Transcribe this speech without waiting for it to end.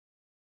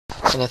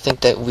And I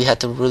think that we have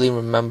to really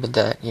remember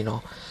that,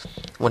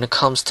 when it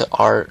comes to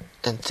art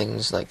and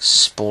things like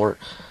sport,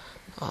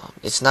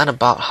 it's not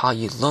about how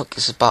you look,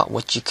 it's about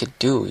what you could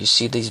do. You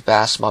see these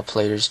basketball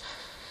players,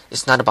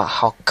 it's not about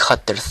how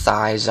cut their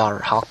thighs are,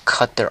 or how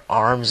cut their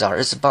arms are.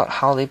 It's about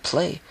how they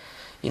play.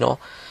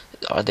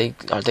 Are they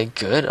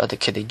good?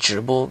 Could they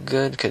dribble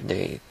good? Could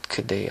they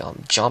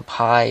jump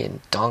high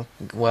and dunk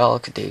well?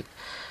 Could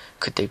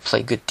they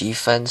play good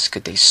defense?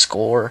 Could they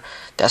score?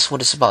 That's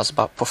what it's about. It's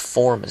about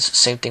performance.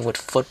 Same thing with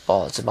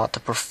football. It's about the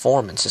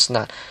performance. It's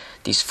not,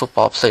 these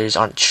football players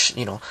aren't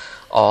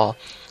all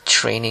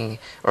training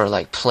or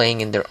like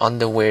playing in their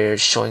underwear,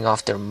 showing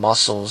off their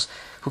muscles.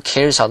 Who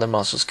cares how their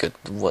muscles could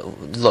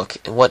look?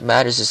 What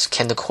matters is,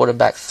 can the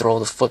quarterback throw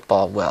the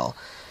football well?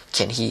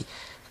 Can he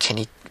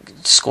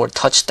score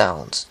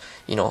touchdowns?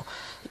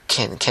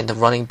 Can the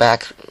running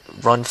back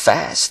run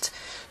fast?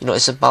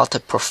 It's about the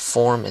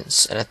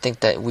performance, and I think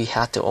that we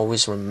have to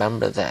always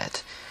remember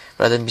that,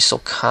 rather than be so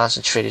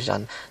concentrated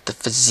on the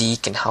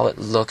physique and how it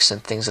looks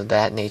and things of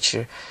that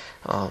nature.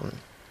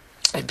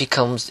 It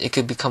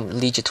could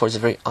lead you towards a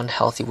very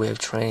unhealthy way of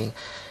training.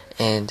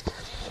 And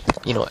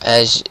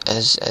as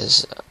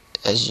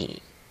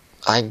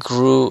I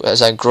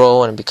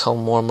grow and become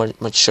more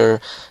mature,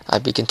 I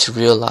begin to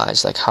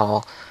realize like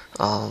how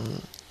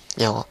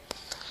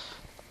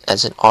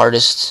as an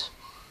artist,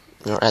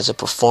 or as a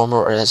performer,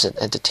 or as an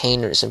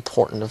entertainer, it's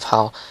important of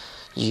how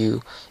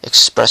you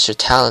express your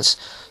talents,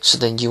 so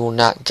then you will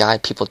not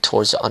guide people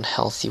towards an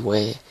unhealthy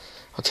way.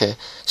 Okay,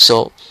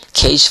 so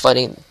cage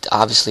fighting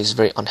obviously is a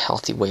very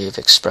unhealthy way of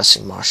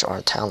expressing martial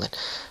art talent.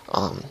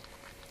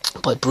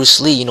 But Bruce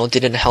Lee, did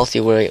it in a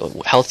healthier way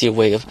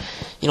of,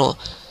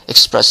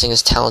 expressing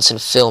his talents in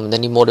film, and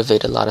then he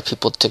motivated a lot of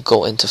people to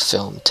go into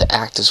film, to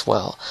act as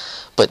well.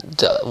 But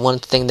the one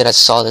thing that I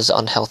saw as an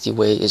unhealthy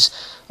way is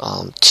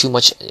too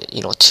much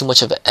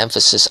of an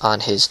emphasis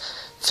on his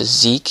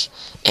physique,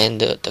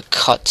 and the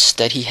cuts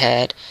that he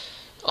had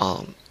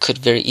could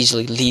very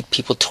easily lead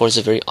people towards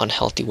a very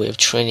unhealthy way of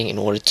training in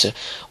order to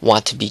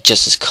want to be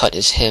just as cut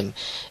as him.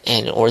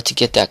 And in order to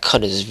get that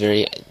cut is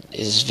very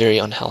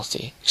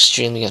unhealthy,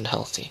 extremely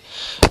unhealthy.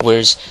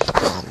 Whereas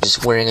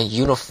just wearing a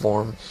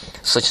uniform,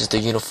 such as the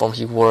uniform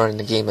he wore in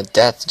the Game of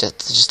Death,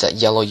 just that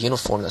yellow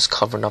uniform that's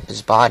covering up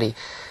his body,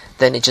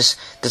 then it just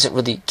doesn't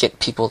really get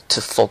people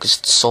to focus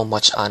so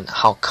much on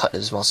how cut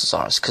his muscles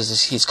are,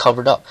 because he's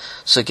covered up.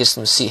 So it gets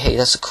them to see, hey,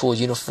 that's a cool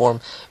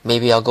uniform,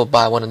 maybe I'll go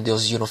buy one of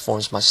those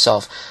uniforms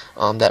myself.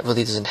 That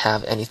really doesn't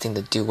have anything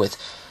to do with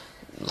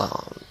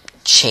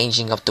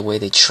changing up the way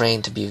they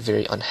train to be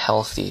very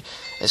unhealthy,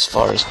 as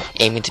far as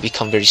aiming to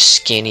become very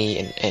skinny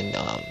and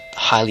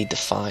highly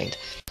defined.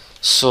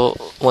 So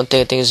one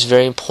thing I think is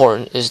very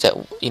important is that,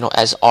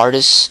 as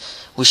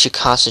artists, we should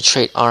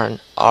concentrate on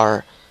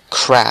our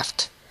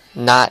craft,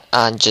 not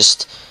on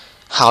just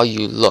how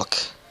you look.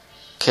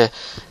 Okay, I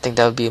think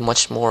that would be a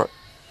much more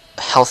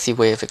healthy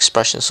way of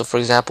expression. So for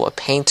example, a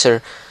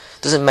painter,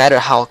 doesn't matter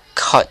how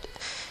cut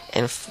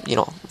and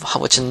how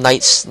much a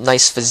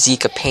nice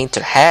physique a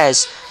painter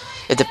has.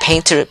 If the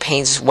painter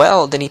paints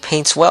well, then he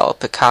paints well.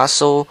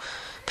 Picasso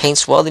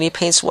paints well, then he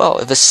paints well.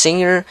 If a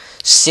singer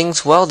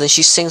sings well, then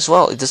she sings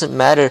well. It doesn't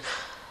matter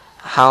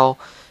how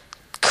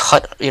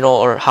cut,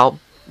 or how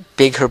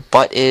big her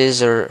butt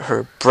is, or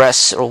her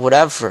breasts, or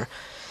whatever.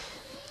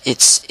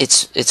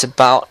 It's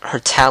about her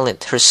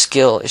talent, her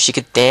skill. If she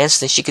could dance,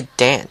 then she could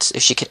dance.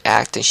 If she could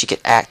act, then she could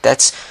act.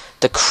 That's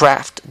the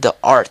craft, the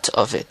art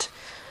of it.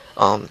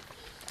 I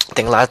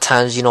think a lot of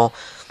times,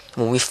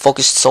 when we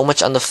focus so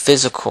much on the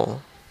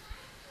physical,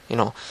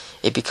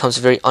 it becomes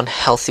a very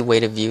unhealthy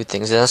way to view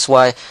things. And that's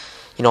why,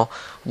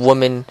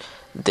 women,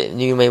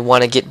 you may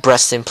want to get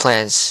breast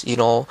implants.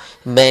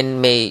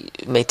 Men may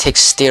take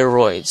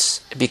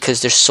steroids because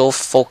they're so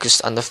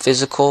focused on the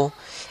physical,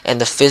 and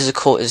the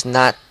physical is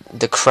not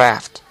the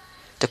craft.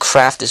 The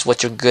craft is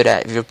what you're good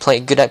at. If you're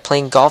good at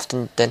playing golf,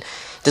 then it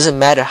doesn't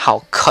matter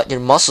how cut your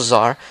muscles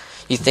are.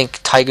 You think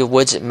Tiger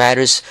Woods, it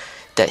matters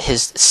that he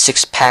has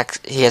six-pack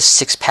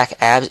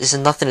abs. It has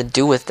nothing to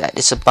do with that.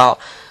 It's about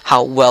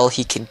how well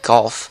he can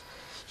golf.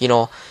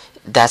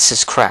 That's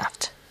his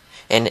craft.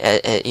 And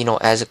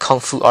as a kung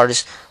fu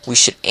artist, we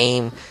should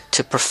aim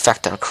to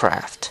perfect our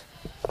craft.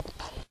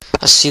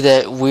 I see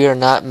that we are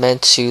not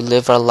meant to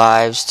live our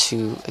lives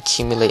to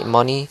accumulate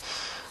money.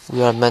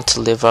 We are meant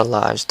to live our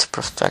lives to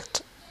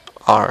perfect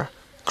our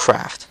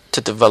craft,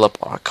 to develop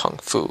our kung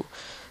fu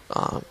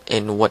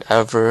in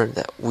whatever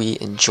that we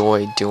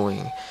enjoy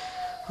doing.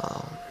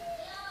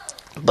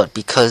 But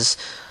because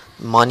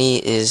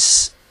money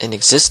is in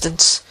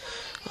existence,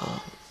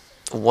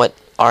 what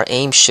our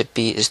aim should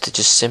be is to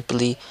just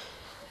simply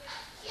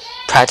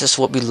practice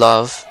what we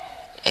love,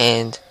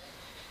 and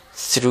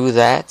through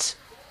that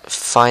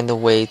find a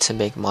way to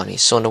make money.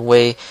 So in a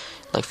way,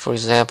 like for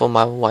example,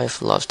 my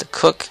wife loves to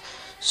cook,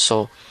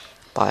 so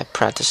by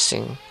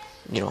practicing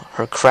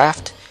her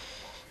craft,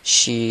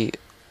 she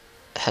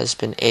has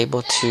been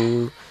able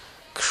to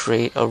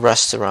create a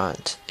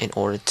restaurant in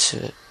order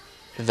to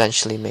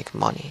eventually make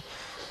money.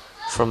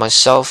 For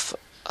myself,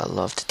 I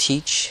love to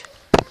teach.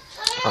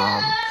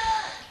 Um,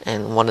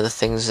 and one of the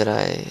things that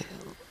I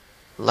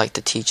like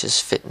to teach is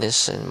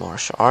fitness and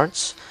martial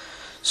arts.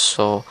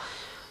 So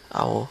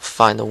I will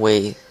find a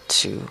way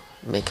to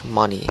make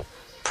money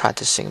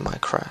practicing my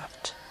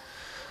craft.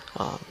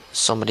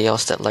 Somebody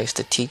else that likes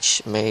to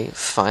teach may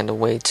find a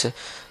way to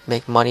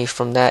make money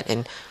from that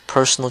in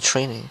personal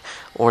training,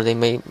 or they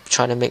may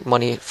try to make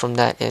money from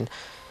that in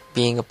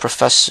being a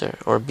professor,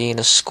 or being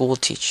a school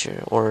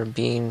teacher, or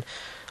being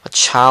a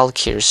child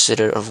care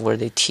sitter of where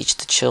they teach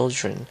the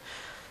children.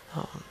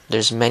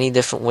 There's many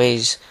different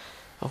ways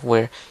of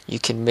where you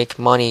can make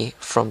money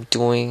from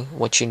doing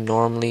what you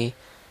normally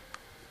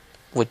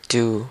would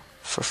do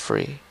for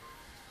free.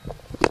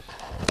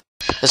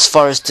 As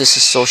far as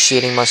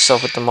disassociating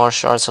myself with the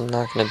martial arts, I'm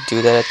not going to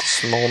do that at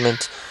this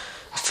moment.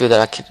 I feel that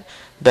I could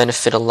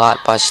benefit a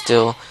lot by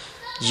still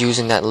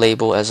using that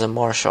label as a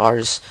martial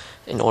artist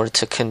in order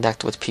to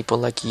connect with people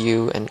like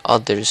you and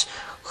others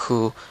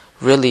who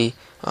really,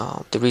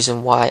 the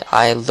reason why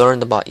I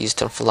learned about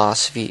Eastern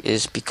philosophy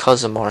is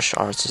because of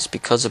martial arts, is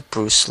because of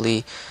Bruce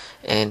Lee,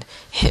 and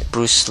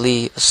Bruce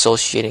Lee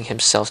associating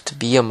himself to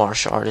be a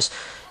martial artist,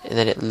 and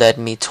then it led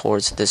me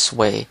towards this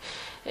way.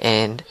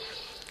 And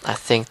I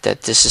think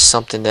that this is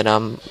something that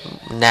I'm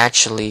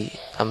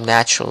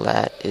natural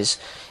at, is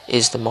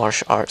the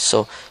martial arts.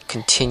 So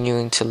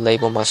continuing to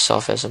label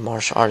myself as a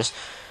martial artist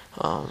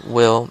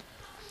will,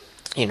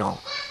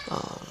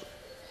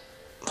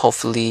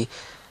 hopefully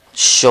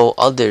show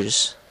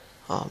others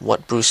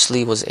what Bruce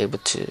Lee was able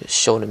to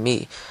show to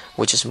me,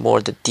 which is more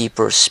the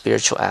deeper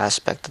spiritual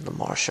aspect of the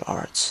martial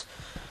arts.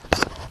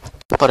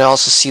 But I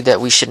also see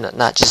that we should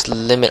not just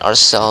limit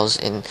ourselves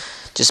in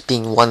just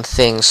being one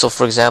thing. So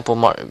for example,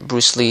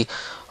 Bruce Lee,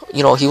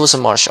 he was a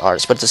martial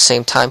artist, but at the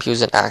same time he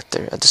was an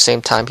actor, at the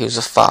same time he was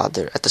a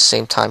father, at the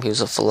same time he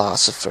was a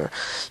philosopher,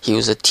 he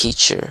was a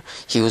teacher,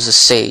 he was a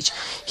sage.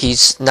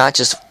 He's not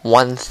just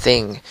one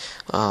thing.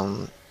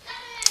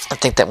 I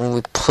think that when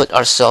we put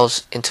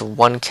ourselves into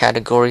one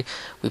category,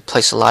 we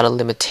place a lot of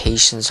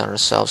limitations on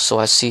ourselves. So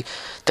I see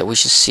that we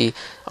should see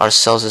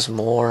ourselves as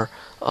more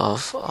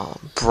of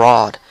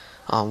broad,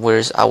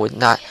 whereas I would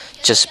not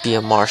just be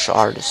a martial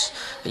artist.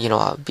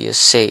 I would be a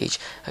sage.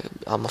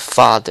 I'm a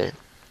father.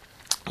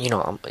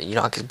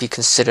 I could be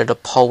considered a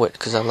poet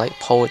because I like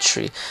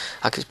poetry.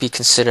 I could be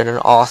considered an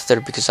author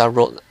because I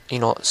wrote,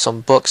 some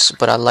books,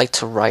 but I like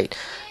to write.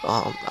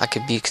 I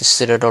could be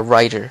considered a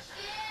writer.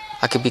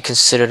 I could be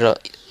considered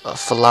a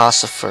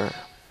philosopher,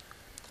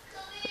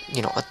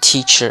 a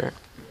teacher.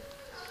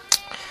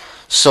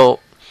 So,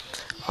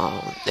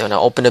 when I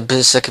open a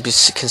business, I could be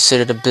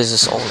considered a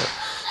business owner.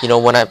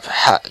 When I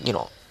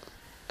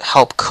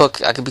help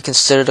cook, I could be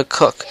considered a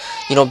cook.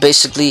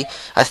 Basically,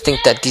 I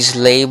think that these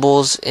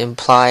labels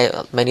imply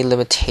many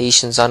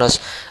limitations on us.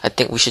 I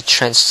think we should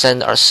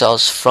transcend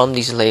ourselves from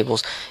these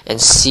labels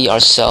and see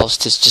ourselves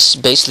to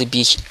just basically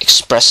be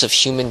expressive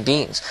human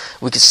beings.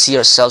 We could see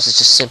ourselves as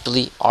just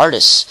simply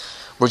artists.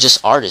 We're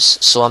just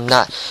artists. So I'm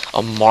not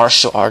a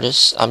martial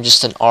artist, I'm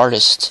just an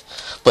artist.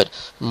 But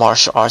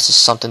martial arts is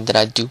something that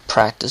I do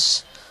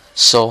practice.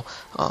 So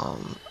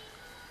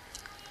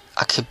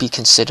I could be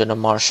considered a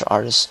martial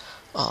artist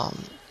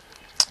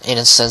in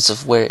a sense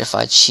of where if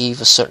I achieve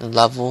a certain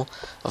level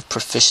of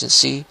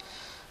proficiency,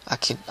 I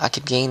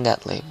could gain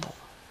that label.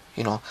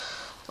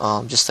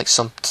 Just like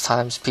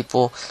sometimes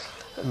people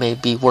may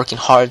be working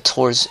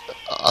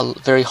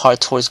very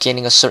hard towards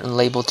gaining a certain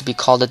label to be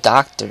called a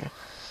doctor.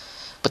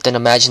 But then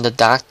imagine the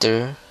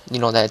doctor,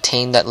 that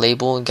attained that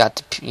label and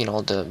got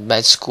the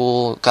med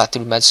school, got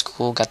through med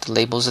school, got the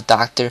label as a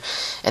doctor,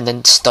 and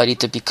then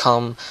studied to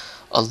become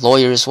a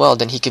lawyer as well.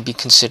 Then he could be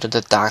considered a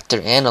doctor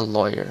and a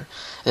lawyer.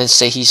 And then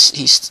say he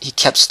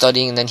kept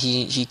studying, and then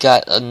he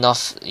got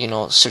enough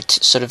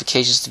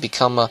certifications to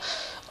become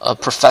a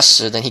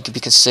professor. Then he could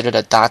be considered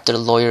a doctor,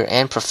 lawyer,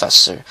 and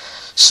professor.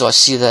 So I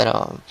see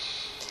that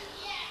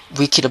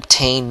we could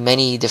obtain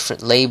many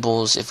different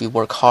labels if we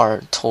work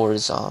hard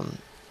towards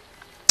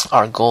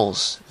our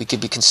goals. We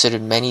could be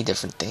considered many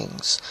different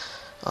things.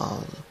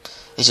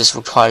 It just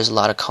requires a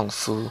lot of kung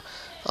fu,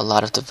 a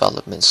lot of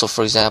development. So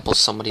for example,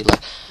 somebody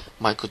like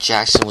Michael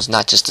Jackson was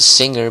not just a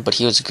singer, but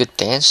he was a good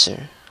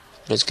dancer.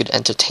 He was a good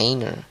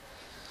entertainer.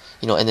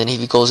 And then if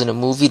he goes in a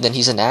movie, then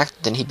he's an actor.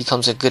 Then he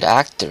becomes a good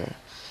actor.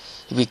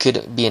 We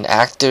could be an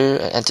actor,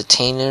 an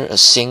entertainer, a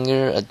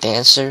singer, a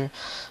dancer.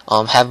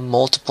 Have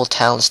multiple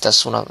talents.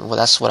 That's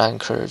what I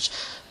encourage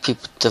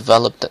people to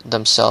develop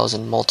themselves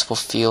in multiple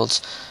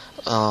fields.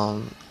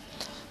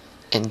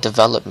 In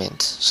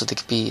development, so they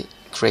could be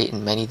great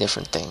in many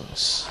different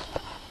things.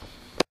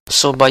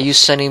 So by you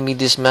sending me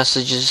these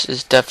messages,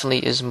 it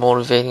definitely is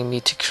motivating me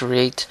to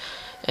create.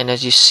 And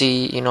as you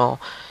see,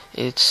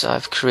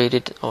 I've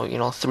created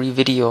 3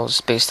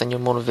 videos based on your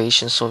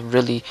motivation. So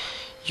really,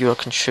 you're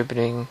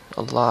contributing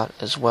a lot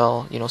as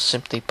well.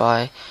 Simply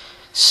by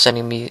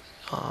sending me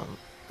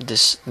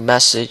this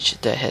message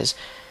that has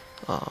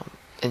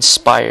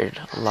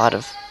inspired a lot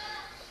of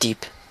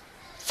deep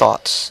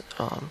thoughts,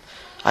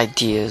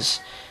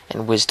 ideas,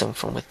 and wisdom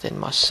from within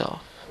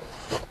myself.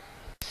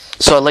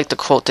 So I like the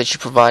quote that you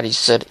provided. You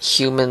said,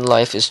 "Human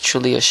life is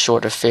truly a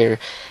short affair.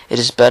 It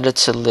is better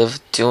to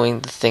live doing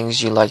the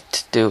things you like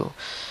to do.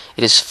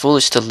 It is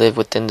foolish to live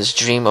within this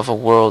dream of a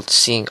world,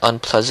 seeing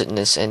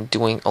unpleasantness and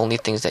doing only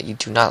things that you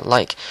do not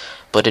like.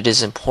 But it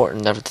is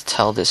important never to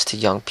tell this to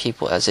young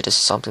people, as it is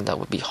something that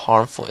would be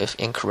harmful if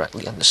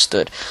incorrectly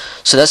understood."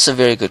 So that's a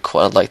very good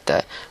quote. I like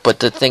that. But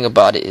the thing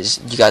about it is,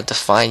 you got to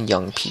define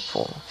young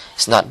people.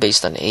 It's not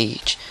based on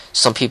age.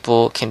 Some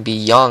people can be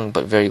young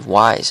but very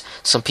wise.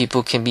 Some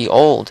people can be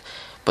old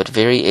but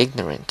very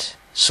ignorant.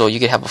 So you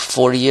could have a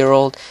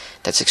 40-year-old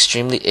that's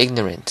extremely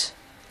ignorant,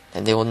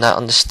 and they will not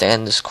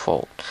understand this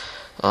quote.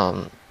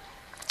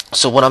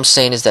 So what I'm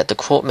saying is that the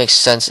quote makes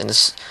sense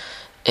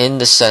in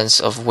the sense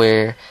of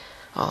where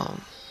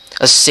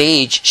a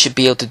sage should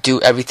be able to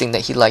do everything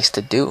that he likes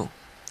to do,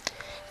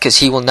 because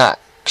he will not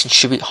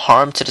contribute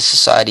harm to the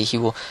society. He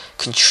will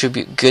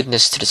contribute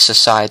goodness to the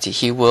society.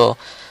 He will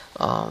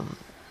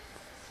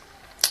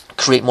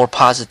create more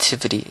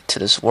positivity to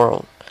this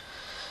world.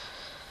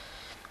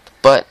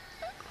 But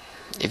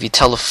if you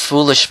tell a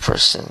foolish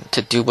person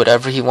to do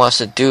whatever he wants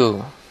to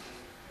do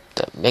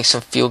that makes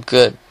him feel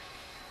good,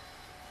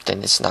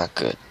 then it's not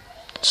good.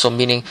 So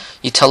meaning,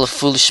 you tell a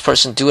foolish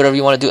person, do whatever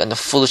you want to do, and the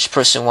foolish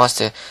person wants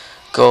to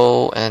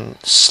go and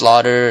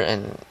slaughter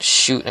and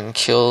shoot and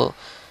kill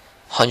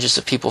hundreds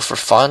of people for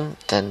fun,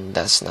 then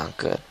that's not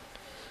good.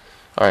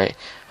 Alright?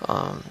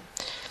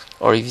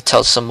 Or if you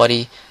tell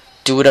somebody,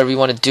 do whatever you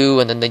want to do,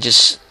 and then they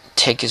just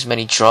take as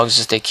many drugs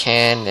as they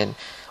can and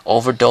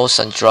overdose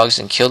on drugs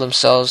and kill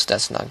themselves,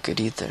 that's not good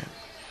either.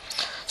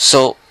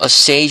 So a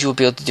sage will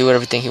be able to do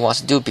everything he wants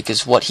to do,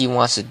 because what he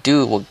wants to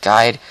do will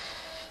guide.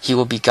 He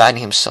will be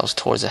guiding himself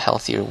towards a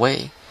healthier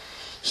way.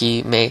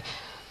 He may,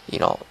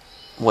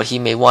 what he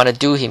may want to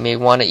do, he may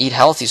want to eat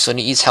healthy, so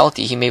he eats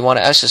healthy. He may want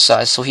to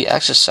exercise, so he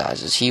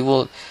exercises. He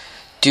will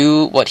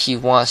do what he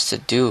wants to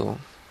do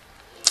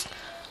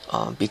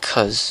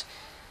because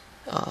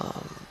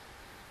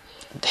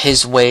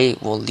his way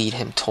will lead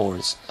him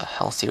towards a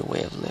healthier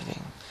way of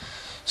living.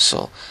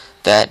 So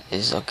that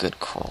is a good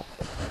quote.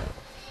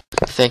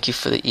 Thank you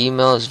for the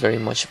email. It's very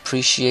much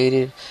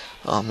appreciated.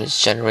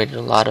 It's generated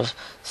a lot of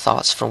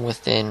thoughts from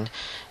within,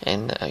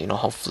 and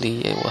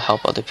hopefully it will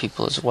help other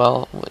people as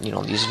well.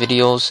 These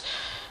videos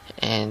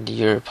and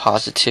your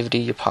positivity,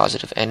 your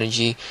positive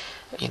energy,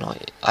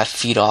 I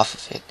feed off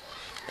of it,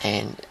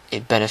 and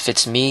it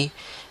benefits me.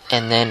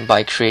 And then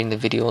by creating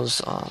the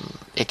videos,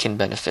 it can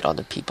benefit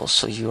other people.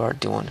 So you are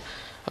doing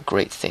a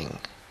great thing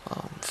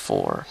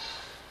for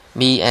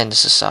me and the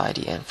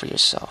society and for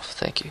yourself.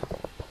 Thank you.